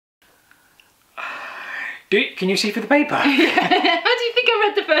Can you see through the paper? How do you think I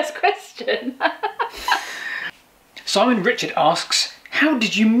read the first question? Simon Richard asks, how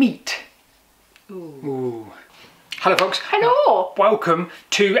did you meet? Ooh. Hello folks. Hello. Welcome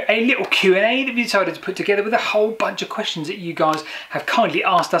to a little Q&A that we decided to put together with a whole bunch of questions that you guys have kindly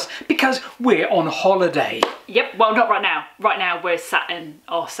asked us because we're on holiday. Yep, well not right now. Right now we're sat in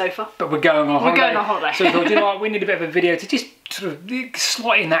our sofa. But we're going on holiday. We're going on holiday. So we thought, you know what, we need a bit of a video to just sort of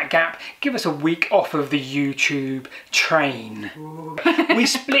slot in that gap, give us a week off of the YouTube train. We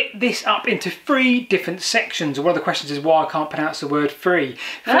split this up into 3 different sections. One of the questions is why I can't pronounce the word free.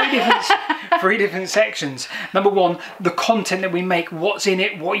 3 different sections. Number 1, the content that we make, what's in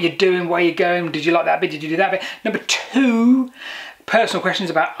it, what you're doing, where you're going, did you like that bit, did you do that bit. Number 2, personal questions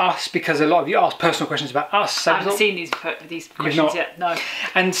about us, because a lot of you asked personal questions about us. So I haven't seen these questions yet, no.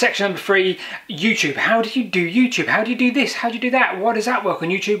 And section number 3, YouTube. How do you do YouTube? How do you do this? How do you do that? Why does that work on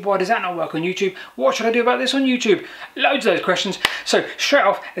YouTube? Why does that not work on YouTube? What should I do about this on YouTube? Loads of those questions. So straight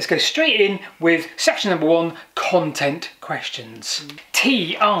off, let's go straight in with section number 1, content questions.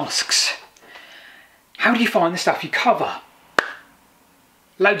 T asks, how do you find the stuff you cover?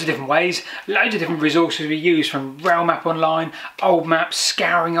 Loads of different ways, loads of different resources we use, from Rail Map Online, old maps,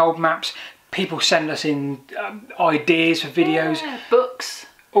 scouring old maps. People send us in ideas for videos. Yeah, books.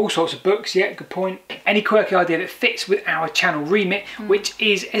 All sorts of books, yeah, good point. Any quirky idea that fits with our channel remit, which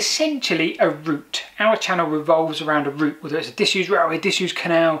is essentially a route. Our channel revolves around a route, whether it's a disused railway, disused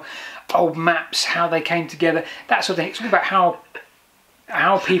canal, old maps, how they came together, that sort of thing. It's all about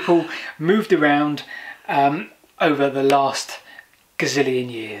how people moved around over the last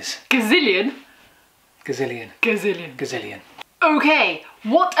gazillion years. Gazillion? Gazillion. Gazillion. Gazillion. Okay,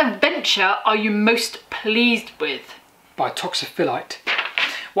 what adventure are you most pleased with? By Toxophilite.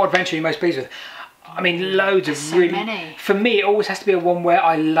 What adventure are you most pleased with? I mean, loads of so really... many. For me, it always has to be a one where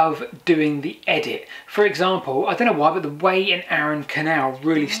I love doing the edit. For example, I don't know why, but the Way in Arran Canal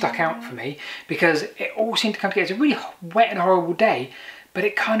really stuck out for me because it all seemed to come together. It's a really wet and horrible day, but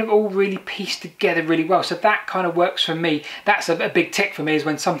it kind of all really pieced together really well. So that kind of works for me. That's a big tick for me, is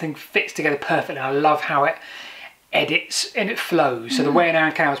when something fits together perfectly. I love how it edits and it flows. So the Way in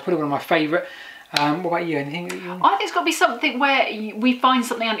Arran Canal is probably one of my favourite. What about you? Anything that you... I think it's got to be something where we find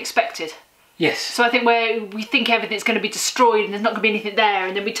something unexpected. Yes. So I think where we think everything's going to be destroyed and there's not going to be anything there,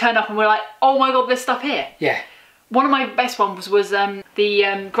 and then we turn up and we're like, oh my god, there's stuff here. Yeah. One of my best ones was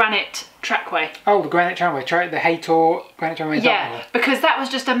the granite trackway. Oh, the granite tramway, the Haytor granite tramway. Yeah, because that was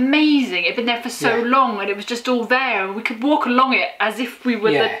just amazing. It'd been there for so long and it was just all there, and we could walk along it as if we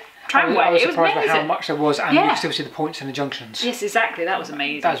were the tramway. I was it was surprised amazing. by how much there was, and you could still see the points and the junctions. Yes, exactly. That was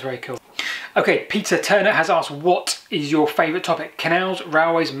amazing. That was very cool. Okay, Peter Turner has asked, what is your favourite topic? Canals,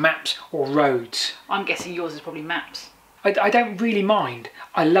 railways, maps or roads? I'm guessing yours is probably maps. I don't really mind.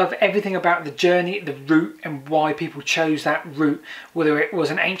 I love everything about the journey, the route, and why people chose that route. Whether it was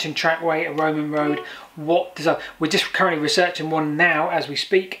an ancient trackway, a Roman road, what design. We're just currently researching one now as we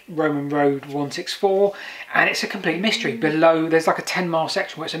speak, Roman Road 164, and it's a complete mystery. Below, there's like a 10-mile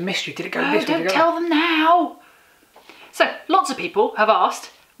section where it's a mystery. Did it go this way? Don't tell them now. So, lots of people have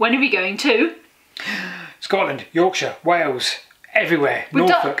asked, when are we going to? Scotland, Yorkshire, Wales, everywhere,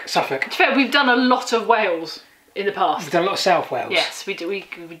 Norfolk, Suffolk. To be fair, we've done a lot of Wales in the past. We've done a lot of South Wales. Yes, we do. We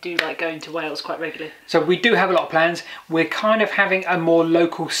do like going to Wales quite regularly. So we do have a lot of plans. We're kind of having a more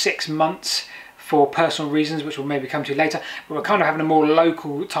local 6 months for personal reasons, which we'll maybe come to later. But we're kind of having a more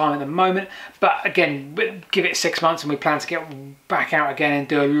local time at the moment. But again, give it 6 months and we plan to get back out again and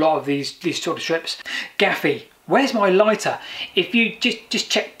do a lot of these sort of trips. Gaffy, where's my lighter? If you just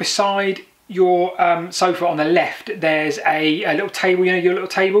check beside your sofa on the left, there's a little table, you know, your little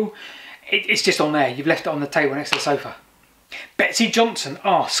table. It's just on there. You've left it on the table next to the sofa. Betsy Johnson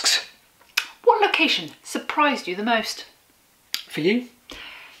asks, what location surprised you the most? For you?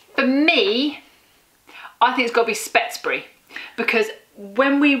 For me, I think it's got to be Spetsbury, because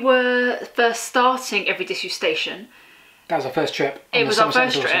when we were first starting Every Disused Station, that was our first trip. It was our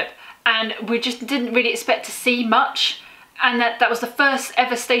first trip, and we just didn't really expect to see much, and that was the first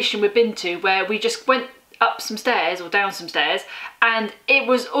ever station we've been to where we just went up some stairs or down some stairs and it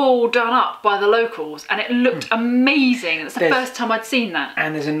was all done up by the locals and it looked amazing. It's the first time I'd seen that.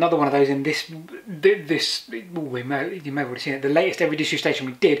 And there's another one of those in this you may have already seen it, the latest Every Disused Station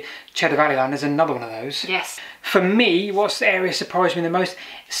we did, Cheddar Valley Line. There's another one of those. Yes. For me, what's the area surprised me the most?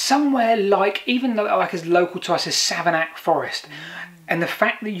 Somewhere like, even though like as local to us as Savernake Forest, and the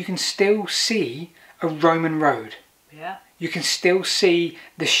fact that you can still see a Roman road. Yeah. You can still see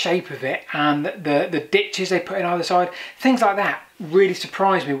the shape of it and the ditches they put in either side. Things like that really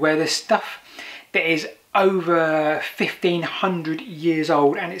surprise me, where there's stuff that is over 1500 years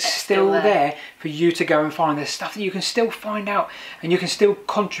old, and it's still there for you to go and find. There's stuff that you can still find out, and you can still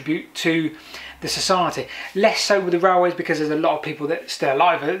contribute to the society. Less so with the railways, because there's a lot of people that are still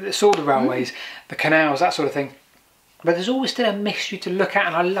alive that saw the railways, the canals, that sort of thing. But there's always still a mystery to look at,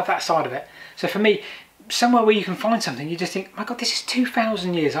 and I love that side of it. So for me, somewhere where you can find something, you just think, my God, this is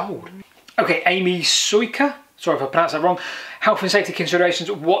 2,000 years old. Okay, Amy Soika, sorry if I pronounced that wrong. Health and safety considerations,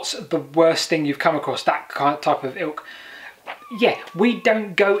 what's the worst thing you've come across? That kind of type of ilk. Yeah, we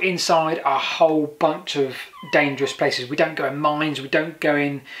don't go inside a whole bunch of dangerous places. We don't go in mines, we don't go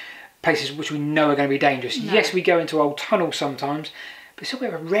in places which we know are going to be dangerous. No. Yes, we go into old tunnels sometimes, but it's a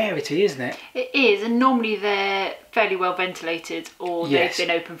bit of a rarity, isn't it? It is, and normally they're fairly well ventilated, or they've been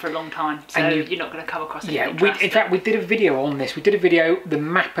open for a long time, so you're not going to come across anything drastic. In fact, we did a video on this. We did a video, the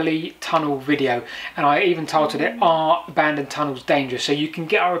Mapley Tunnel video, and I even titled it, Are Abandoned Tunnels Dangerous? So you can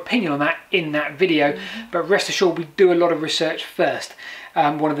get our opinion on that in that video, but rest assured we do a lot of research first.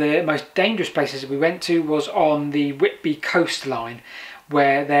 One of the most dangerous places that we went to was on the Whitby coastline,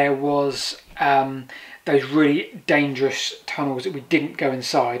 where there was those really dangerous tunnels that we didn't go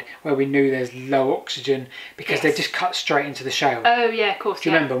inside, where we knew there's low oxygen, because they just cut straight into the shale. Oh yeah, of course. Do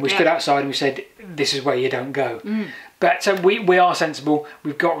you remember? We stood outside and we said, this is where you don't go. But so we are sensible,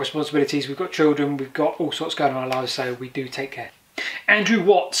 we've got responsibilities, we've got children, we've got all sorts going on in our lives, so we do take care. Andrew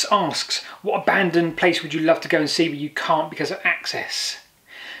Watts asks, what abandoned place would you love to go and see but you can't because of access?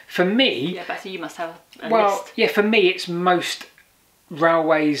 For me... Yeah, but you must have a list. Yeah, for me it's most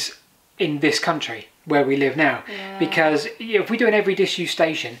railways in this country where we live now, because if we do an every disused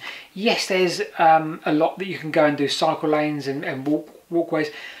station, yes, there's a lot that you can go and do, cycle lanes and walkways,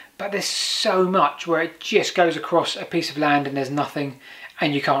 but there's so much where it just goes across a piece of land and there's nothing,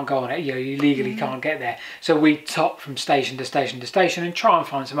 and you can't go on it. You know, you legally can't get there. So we top from station to station to station and try and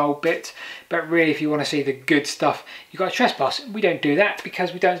find some old bits, but really if you want to see the good stuff, you've got to trespass. We don't do that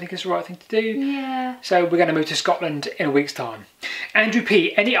because we don't think it's the right thing to do. Yeah. So we're going to move to Scotland in a week's time. Andrew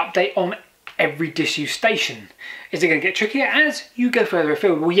P, any update on every disused station? Is it going to get trickier as you go further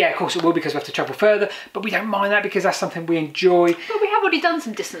afield? Well, yeah, of course it will, because we have to travel further, but we don't mind that because that's something we enjoy. Well, we have already done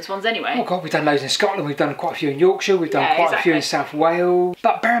some distance ones anyway. Oh God, we've done loads in Scotland, we've done quite a few in Yorkshire, we've done quite a few in South Wales.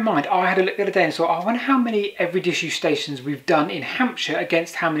 But bear in mind, I had a look the other day and thought, I wonder how many every disused stations we've done in Hampshire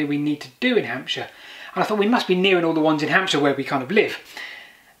against how many we need to do in Hampshire. And I thought we must be nearing all the ones in Hampshire where we kind of live.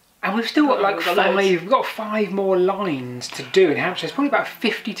 And we've still got like we've got 5 more lines to do in Hampshire. There's probably about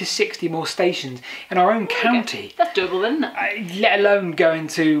 50 to 60 more stations in our own county. That's doable, isn't it? Let alone going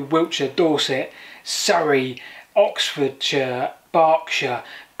to Wiltshire, Dorset, Surrey, Oxfordshire, Berkshire,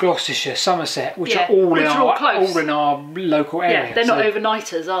 Gloucestershire, Somerset, which are all in our local area. Yeah, they're not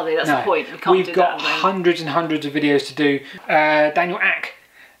overnighters, are they? That's the point. We can't We've got hundreds and hundreds of videos to do. Daniel Ack,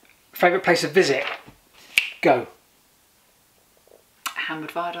 favourite place to visit? Go.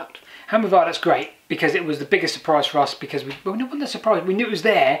 Hammered Viaduct. Hammered Viaduct's great because it was the biggest surprise for us, because it wasn't a surprise, we knew it was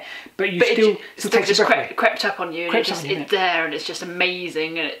there, but still takes your breath away. Crept up on you, and it's there, and it's just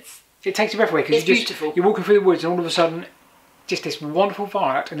amazing, and it takes your breath away, because you're walking through the woods and all of a sudden just this wonderful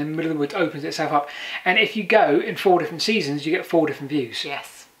viaduct in the middle of the woods opens itself up, and if you go in 4 different seasons you get 4 different views.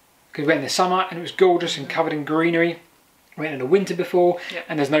 Yes. Because we went in the summer and it was gorgeous and covered in greenery. We went in the winter before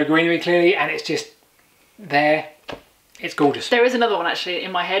and there's no greenery clearly, and it's just there. It's gorgeous. There is another one actually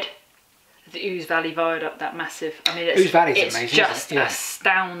in my head. The Ouse Valley Viaduct, that massive. I mean, Ouse Valley's amazing. It's just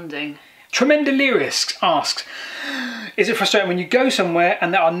astounding. Tremendelirisk asks, is it frustrating when you go somewhere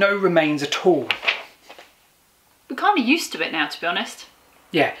and there are no remains at all? We're kind of used to it now, to be honest.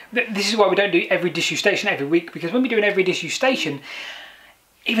 Yeah, this is why we don't do every disused station every week, because when we do an every disused station,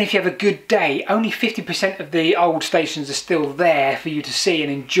 even if you have a good day, only 50% of the old stations are still there for you to see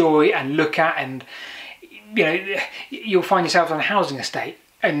and enjoy and look at, and you know, you'll find yourself on a housing estate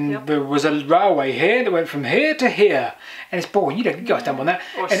and there was a railway here that went from here to here, and it's boring. You guys don't want that.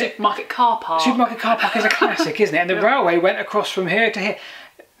 Or a supermarket car park. Supermarket car park is a classic, isn't it? And the railway went across from here to here.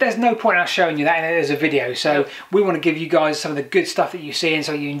 There's no point in us showing you that as a video, so we want to give you guys some of the good stuff that you see, and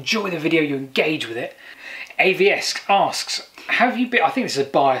so you enjoy the video, you engage with it. AVS asks, have you been, I think this is a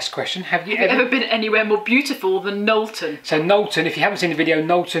biased question, have you ever been anywhere more beautiful than Knowlton? So Knowlton, if you haven't seen the video,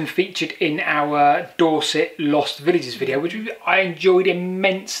 Knowlton featured in our Dorset Lost Villages video, which I enjoyed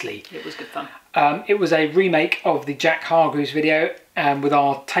immensely. It was good fun. It was a remake of the Jack Hargreaves video with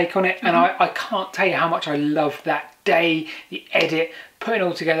our take on it, and I can't tell you how much I loved that day, the edit, putting it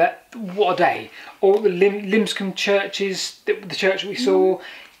all together. What a day. All the Limscombe churches, the church that we saw.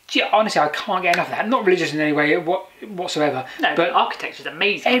 Honestly, I can't get enough of that. Not religious in any way whatsoever. No, but architecture's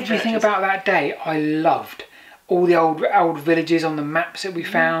amazing. Everything about that day I loved. All the old villages on the maps that we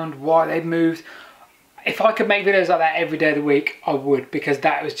found, why they moved. If I could make videos like that every day of the week, I would, because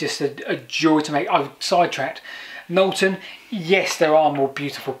that was just a joy to make. I've sidetracked. Knowlton, yes, there are more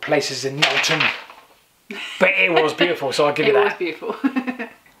beautiful places in Knowlton, but it was beautiful, so I'll give you that. It was beautiful.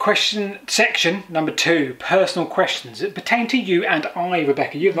 Question section number 2, personal questions that pertain to you and I,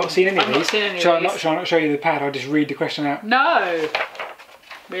 Rebecca. You've not seen any of these. Not seen any Shall of these. I not show you the pad? I'll just read the question out. No.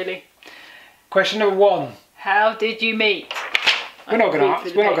 Really? Question number 1. How did you meet? We're not going to answer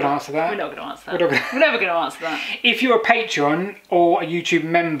that. We're not going to answer that. We're never going to answer that. If you're a patron or a YouTube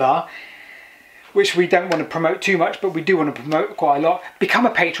member, which we don't want to promote too much, but we do want to promote quite a lot, become a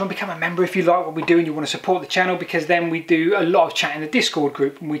patron, become a member if you like what we do and you want to support the channel, because then we do a lot of chat in the Discord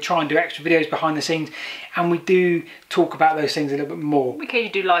group and we try and do extra videos behind the scenes, and we do talk about those things a little bit more. Okay, you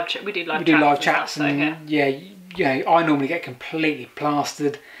do live chat. We do live chats and yeah, you know, I normally get completely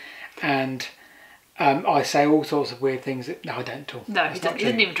plastered, and I say all sorts of weird things that, no, I don't at all. No, he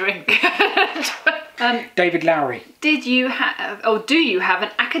doesn't even drink. David Lowry. Did you have, or do you have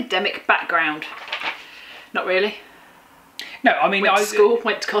an academic background? Not really. No, I mean, went to school,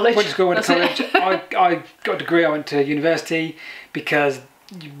 went to college. Went to school, went to college. I got a degree, I went to university because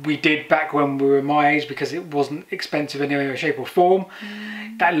we did back when we were my age, because it wasn't expensive in any way, shape or form.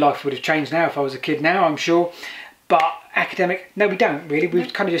 That life would have changed now if I was a kid now, I'm sure. But academic, no, we don't really.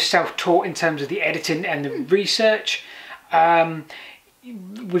 We've kind of just self-taught in terms of the editing and the research.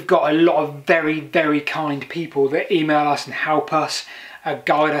 We've got a lot of very, very kind people that email us and help us,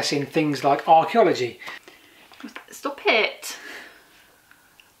 guide us in things like archaeology. Stop it.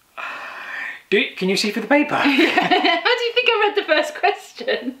 Can you see through the paper? How do you think I read the first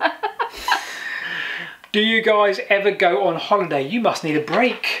question? Do you guys ever go on holiday? You must need a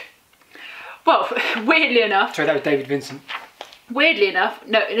break. Well, weirdly enough. Sorry, that was David Vincent. Weirdly enough,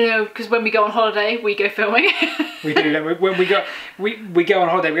 no, because when we go on holiday, we go filming. We do. When we go on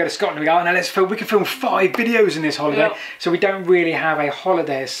holiday, we go to Scotland. We go, oh no, let's film. We can film 5 videos in this holiday. Yep. So we don't really have a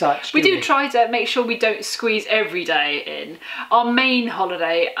holiday as such. We do try to make sure we don't squeeze every day in. Our main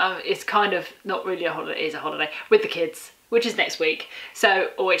holiday is kind of not really a holiday. It is a holiday with the kids, which is next week. So,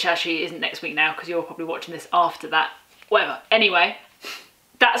 or which actually isn't next week now, because you're probably watching this after that. Whatever. Anyway,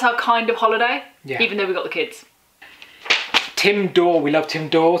 that's our kind of holiday. Yeah. Even though we got the kids. Tim Dorr, we love Tim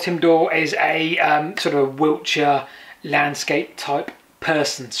Dorr. Tim Dorr is a sort of Wiltshire landscape type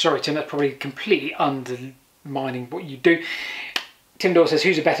person. Sorry Tim, that's probably completely undermining what you do. Tim Dorr says,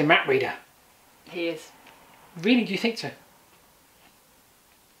 who's a better map reader? He is. Really, do you think so?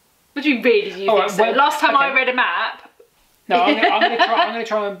 What do you really do you think so? Well, last time I read a map... No, I'm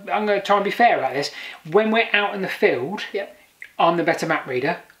going to try and be fair about this. When we're out in the field, yep. I'm the better map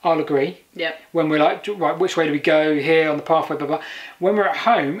reader. I'll agree. Yep. When we're like, right, which way do we go here on the pathway, blah, blah. When we're at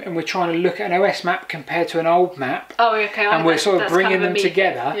home and we're trying to look at an OS map compared to an old map, oh, okay, and we're sort of bringing them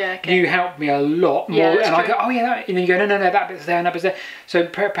together, yeah, okay. You help me a lot more. Yeah, and I go, oh yeah, and then you go, no, that bit's there and that bit's there. So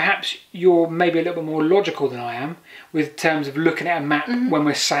perhaps you're maybe a little bit more logical than I am with terms of looking at a map when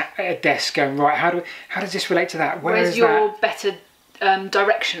we're sat at a desk going, right, how does this relate to that? Whereas you're better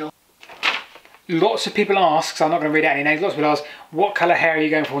directional. Lots of people ask, so I'm not going to read out any names, lots of people ask, what colour hair are you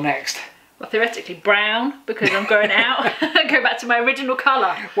going for next? Well, theoretically brown, because I'm going out. Go back to my original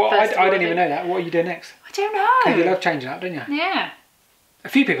colour. Well, I don't even know that. What are you doing next? I don't know. Because you love changing up, don't you? Yeah. A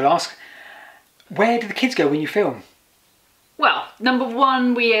few people ask, where do the kids go when you film? Well, number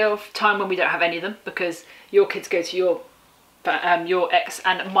one, we have time when we don't have any of them, because your kids go to your ex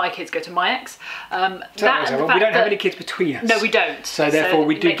and my kids go to my ex. We don't have any kids between us. No, we don't. So therefore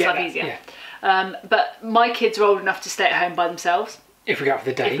we do get that. Easier. Yeah. But my kids are old enough to stay at home by themselves. If we go out for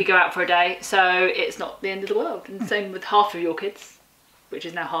the day. If we go out for a day, so it's not the end of the world. And same with half of your kids, which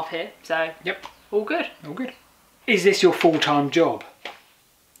is now half here. So yep, all good. All good. Is this your full-time job?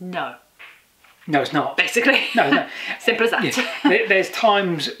 No. No, it's not. Basically. No. Simple as that. Yeah. There's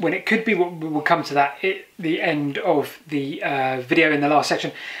times when it could be. We'll come to that at the end of the video in the last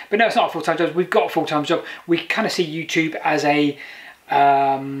section. But no, it's not a full-time job. We've got a full-time job. We kind of see YouTube as a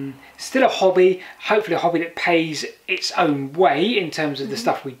still a hobby, hopefully a hobby that pays its own way in terms of the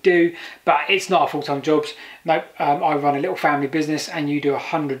stuff we do, but it's not our full-time jobs. No, I run a little family business and you do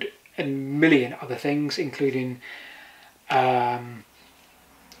 100 million other things, including you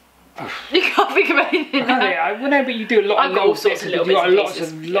can't think of anything now. Well, no, but you do a lot of all sorts of little bits and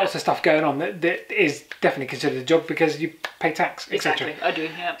pieces. Lots of stuff going on that is definitely considered a job because you pay tax, etc. Exactly, I do,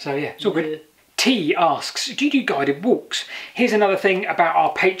 yeah. So yeah, it's all good. T asks, do you do guided walks? Here's another thing about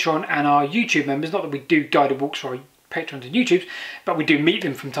our Patreon and our YouTube members. Not that we do guided walks for our Patrons and YouTubes, but we do meet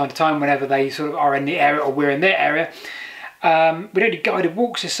them from time to time whenever they sort of are in the area or we're in their area. We don't do guided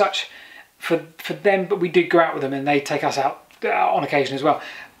walks as such for them, but we do go out with them and they take us out on occasion as well.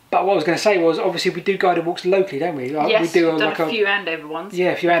 But what I was going to say was, obviously, we do guided walks locally, don't we? Like, Yes, we do we've done a few Andover ones.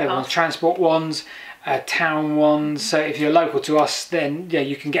 Yeah, a few Andover ones, transport ones, town ones. So if you're local to us, then yeah,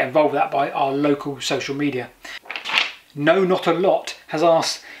 you can get involved with that by our local social media. No, not a lot has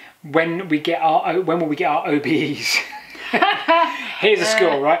asked when will we get our OBEs. Here's a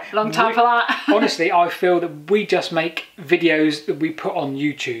score, right? Long time for that. Honestly, I feel that we just make videos that we put on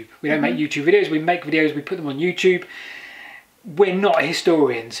YouTube. We don't make YouTube videos, we make videos, we put them on YouTube. We're not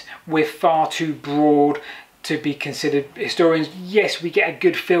historians. We're far too broad to be considered historians. Yes, we get a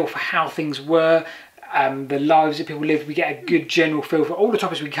good feel for how things were, the lives that people lived. We get a good general feel for all the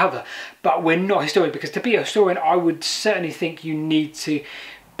topics we cover, but we're not historians, because to be a historian, I would certainly think you need to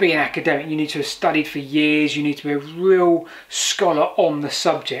be an academic. You need to have studied for years. You need to be a real scholar on the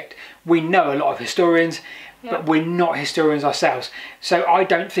subject. We know a lot of historians, but we're not historians ourselves. So I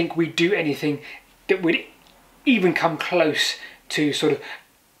don't think we do anything that would even come close to sort of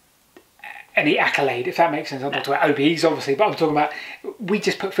any accolade, if that makes sense. I'm not talking about OBEs, obviously, but I'm talking about, we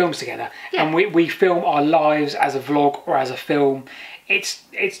just put films together, and we film our lives as a vlog or as a film.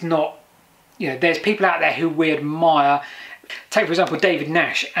 It's not, you know, there's people out there who we admire. Take, for example, David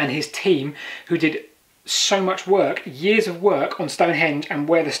Nash and his team, who did so much work, years of work on Stonehenge and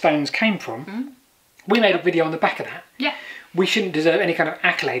where the stones came from. We made a video on the back of that. Yeah. We shouldn't deserve any kind of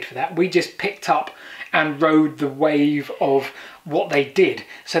accolade for that. We just picked up and rode the wave of what they did.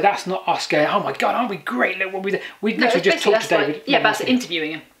 So that's not us going, oh my God, aren't we great? Look what we did. We literally just talked to David. Like, yeah, that's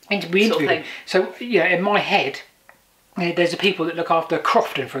interviewing him. We interviewed him. So, yeah, in my head, there's the people that look after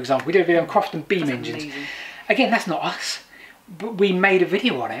Crofton, for example. We did a video on Crofton beam engines. Amazing. Again, that's not us. But we made a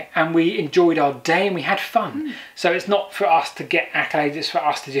video on it and we enjoyed our day and we had fun. So it's not for us to get accolades, it's for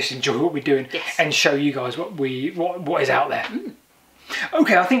us to just enjoy what we're doing and show you guys what is out there.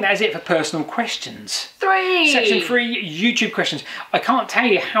 Okay, I think that is it for personal questions. 3. Section 3, YouTube questions. I can't tell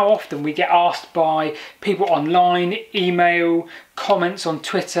you how often we get asked by people online, email, comments on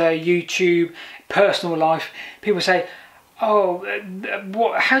Twitter, YouTube, personal life. People say, oh,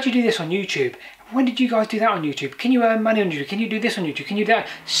 how do you do this on YouTube? When did you guys do that on YouTube? Can you earn money on YouTube? Can you do this on YouTube? Can you do that?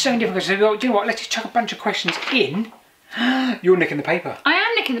 So many different questions. So, do you know what? Let's just chuck a bunch of questions in. You're nicking the paper. I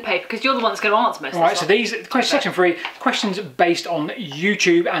am nicking the paper because you're the one that's going to answer most of them. Right, so these, section 3, questions based on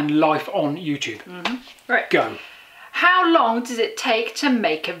YouTube and life on YouTube. Right. Go. How long does it take to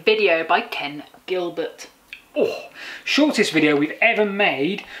make a video, by Ken Gilbert? Oh, shortest video we've ever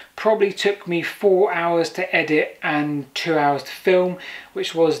made probably took me 4 hours to edit and 2 hours to film,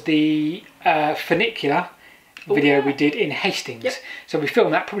 which was the funicular video we did in Hastings. So we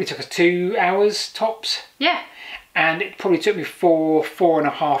filmed that, probably took us 2 hours tops. Yeah. And it probably took me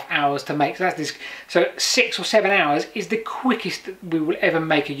 4.5 hours to make. So that's this. So 6 or 7 hours is the quickest that we will ever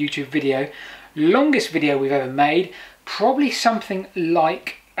make a YouTube video. Longest video we've ever made, probably something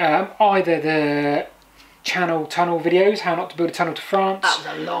like either the channel tunnel videos, how not to build a tunnel to France. That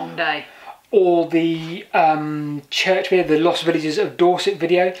was a long day. Or the church video, the Lost Villages of Dorset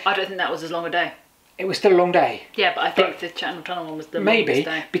video. I don't think that was as long a day. It was still a long day. Yeah, but I think the channel tunnel one was the longest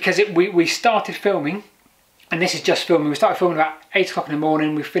day. Because we started filming, and this is just filming, we started filming about 8 o'clock in the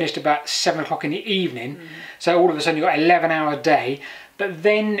morning, we finished about 7 o'clock in the evening. So all of a sudden you've got an 11-hour day. But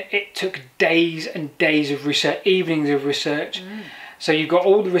then it took days and days of research, evenings of research. So you've got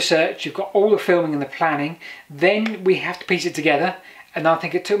all the research, you've got all the filming and the planning, then we have to piece it together. And I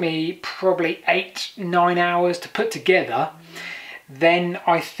think it took me probably 8-9 hours to put together. Then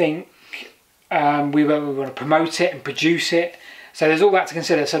I think we want to promote it and produce it. So there's all that to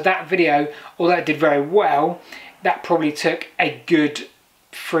consider. So that video, although it did very well, that probably took a good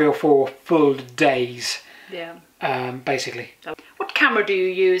 3 or 4 full days. Yeah. Basically. What camera do you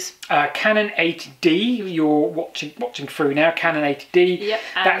use? Canon 80D. You're watching through now. Canon 80D. Yep.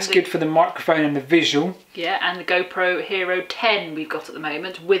 That's good for the microphone and the visual. Yeah, and the GoPro Hero 10 we've got at the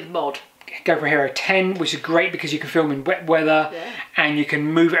moment with mod. GoPro Hero 10, which is great because you can film in wet weather and you can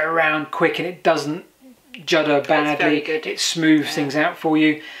move it around quick and it doesn't judder badly. It's very good. It smooths things out for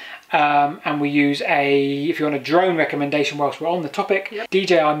you. And we use if you want a drone recommendation whilst we're on the topic,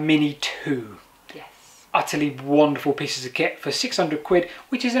 DJI Mini 2. Utterly wonderful pieces of kit for 600 quid,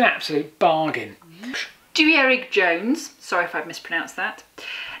 which is an absolute bargain. Dewey Eric Jones, sorry if I've mispronounced that.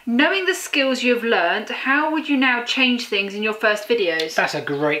 Knowing the skills you've learned, how would you now change things in your first videos? That's a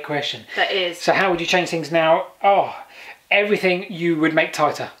great question. That is. So how would you change things now? Oh, everything you would make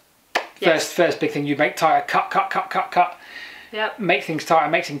tighter. First big thing, you'd make tighter, cut. Yep. Make things tighter,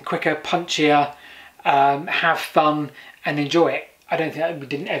 make things quicker, punchier, have fun and enjoy it. I don't think we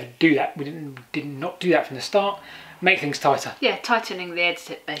didn't ever do that. We did not do that from the start. Make things tighter. Yeah, tightening the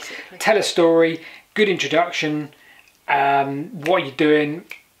edit basically. Tell a story, good introduction, what you're doing,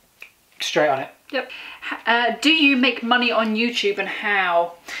 straight on it. Yep. Do you make money on YouTube, and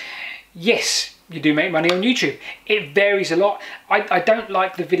how? Yes, you do make money on YouTube. It varies a lot. I don't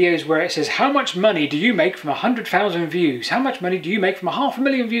like the videos where it says, how much money do you make from 100,000 views? How much money do you make from a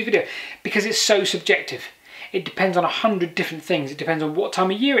 500,000 views video? Because it's so subjective. It depends on 100 different things. It depends on what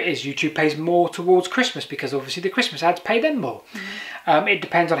time of year it is. YouTube pays more towards Christmas because obviously the Christmas ads pay them more. It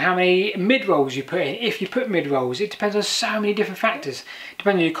depends on how many mid-rolls you put in. If you put mid-rolls, it depends on so many different factors.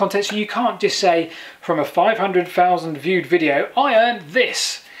 Depending on your content, so you can't just say from a 500,000 viewed video, I earned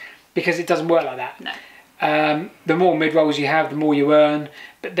this, because it doesn't work like that. No. The more mid-rolls you have, the more you earn,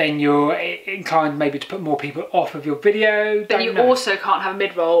 but then you're inclined maybe to put more people off of your video. But you also can't have a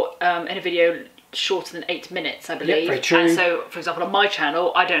mid-roll in a video shorter than 8 minutes, I believe. Yep, very true. And so, for example, on my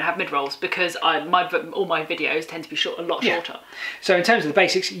channel, I don't have mid-rolls because all my videos tend to be a lot shorter. So in terms of the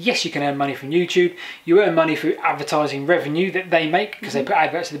basics, yes, you can earn money from YouTube. You earn money through advertising revenue that they make because they put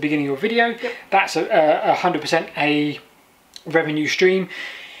adverts at the beginning of your video. Yep. That's 100% a revenue stream.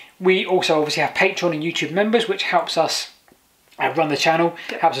 We also obviously have Patreon and YouTube members, which helps us run the channel,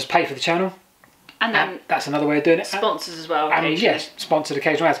 helps us pay for the channel. And then that's another way of doing it. Sponsors as well. And yes, sponsored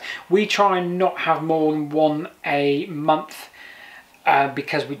occasional ads. We try and not have more than one a month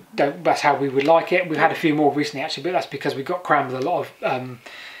because we don't. That's how we would like it. We've had a few more recently actually, but that's because we got crammed with a lot of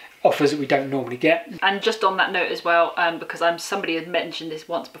offers that we don't normally get. And just on that note as well, because somebody had mentioned this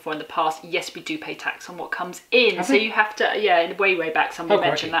once before in the past, yes, we do pay tax on what comes in. So you have to, in way back somebody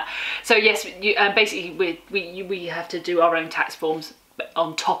mentioned that. So yes, basically we have to do our own tax forms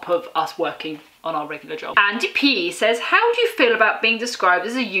on top of us working on our regular job. Andy P says, how do you feel about being described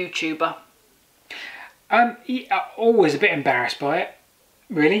as a YouTuber? Always a bit embarrassed by it,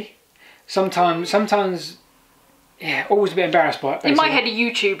 really. Sometimes, yeah, always a bit embarrassed by it. Basically. In my head, a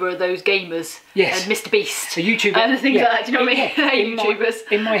YouTuber are those gamers, yes, and Mr. Beast, a YouTuber, and things like that. Do you know what I mean?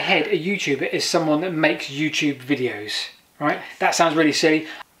 YouTubers. In my head, a YouTuber is someone that makes YouTube videos, right? That sounds really silly.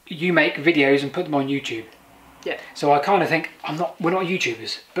 You make videos and put them on YouTube. Yeah. So I kind of think we're not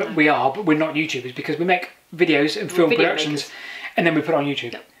YouTubers, but we are, but we're not YouTubers because we make videos and film productions, and then we put it on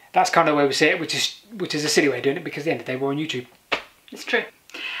YouTube. Yep. That's kind of the way we see it, which is a silly way of doing it because at the end of the day we're on YouTube. It's true.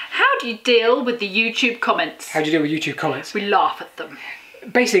 How do you deal with the YouTube comments? How do you deal with YouTube comments? We laugh at them.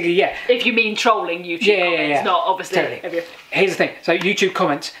 Basically, yeah. If you mean trolling YouTube comments, not obviously. Totally. Here's the thing. So YouTube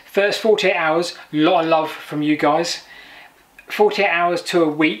comments, first 48 hours, a lot of love from you guys. 48 hours to a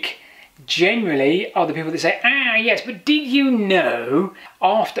week. Generally are the people that say, yes, but did you know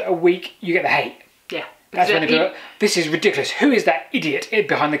after a week you get the hate? Yeah. That's when they go, this is ridiculous. Who is that idiot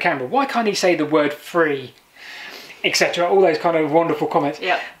behind the camera? Why can't he say the word free? Etc. All those kind of wonderful comments.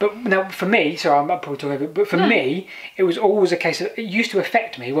 Yeah. But now for me, sorry, I'm probably talking over, but for me, it was always a case of, it used to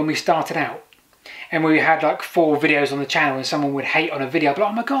affect me when we started out. And we had like 4 videos on the channel and someone would hate on a video. I'd be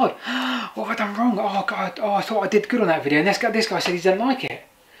like, oh my God, what have I done wrong? Oh God, I thought I did good on that video. And this guy said he didn't like it.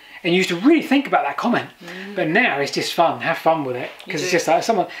 And you used to really think about that comment. But now it's just fun. Have fun with it. Because it's just like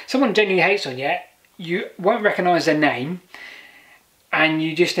someone genuinely hates on you, you won't recognise their name. And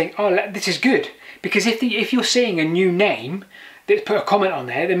you just think, oh, this is good. Because if you're seeing a new name that's put a comment on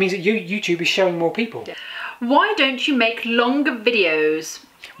there, that means that YouTube is showing more people. Yeah. Why don't you make longer videos?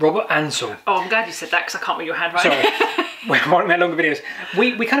 Robert Ansel. Oh, I'm glad you said that because I can't read your handwriting. Sorry. Why don't we make longer videos?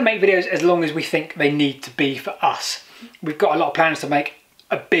 We kind of make videos as long as we think they need to be for us. We've got a lot of plans to make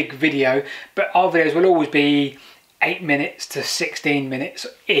a big video, but our videos will always be 8 minutes to 16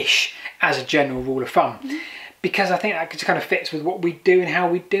 minutes-ish as a general rule of thumb. Because I think that just kind of fits with what we do and how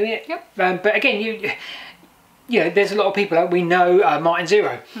we do it. Yep. But again, you know, there's a lot of people like we know, Martin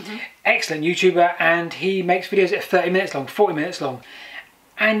Zero, excellent YouTuber, and he makes videos at 30 minutes long, 40 minutes long.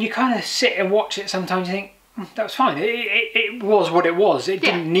 And you kind of sit and watch it sometimes and think, that was fine. It was what it was. It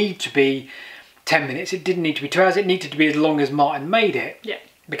didn't need to be 10 minutes. It didn't need to be 2 hours. It needed to be as long as Martin made it. Yeah.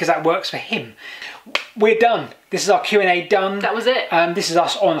 Because that works for him. We're done. This is our Q&A done. That was it. This is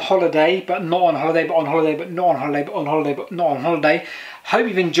us on holiday, but not on holiday, but on holiday, but not on holiday, but on holiday, but not on holiday. Hope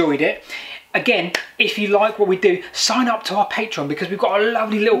you've enjoyed it. Again, if you like what we do, sign up to our Patreon because we've got a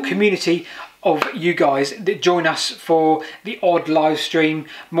lovely little community of you guys that join us for the odd live stream,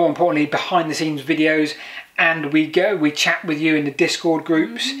 more importantly behind the scenes videos, and we chat with you in the Discord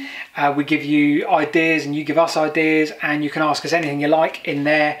groups. We give you ideas and you give us ideas, and you can ask us anything you like in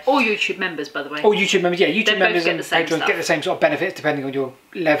there. All YouTube members, by the way. All YouTube members, yeah. YouTube members and patrons get the same sort of benefits depending on your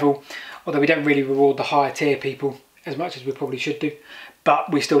level, although we don't really reward the higher tier people as much as we probably should do,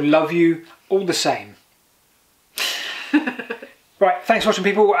 but we still love you all the same. Right, thanks for watching,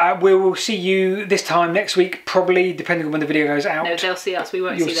 people. We will see you this time next week, probably, depending on when the video goes out. No, they'll see us. We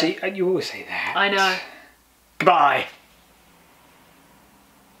won't see them. You always say that. I know. Goodbye.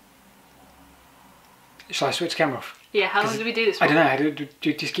 Shall I switch the camera off? Yeah, how long do we do this for? I don't know. Do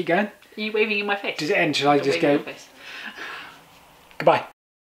you just keep going? Are you waving in my face? Does it end? Shall I just go? Goodbye.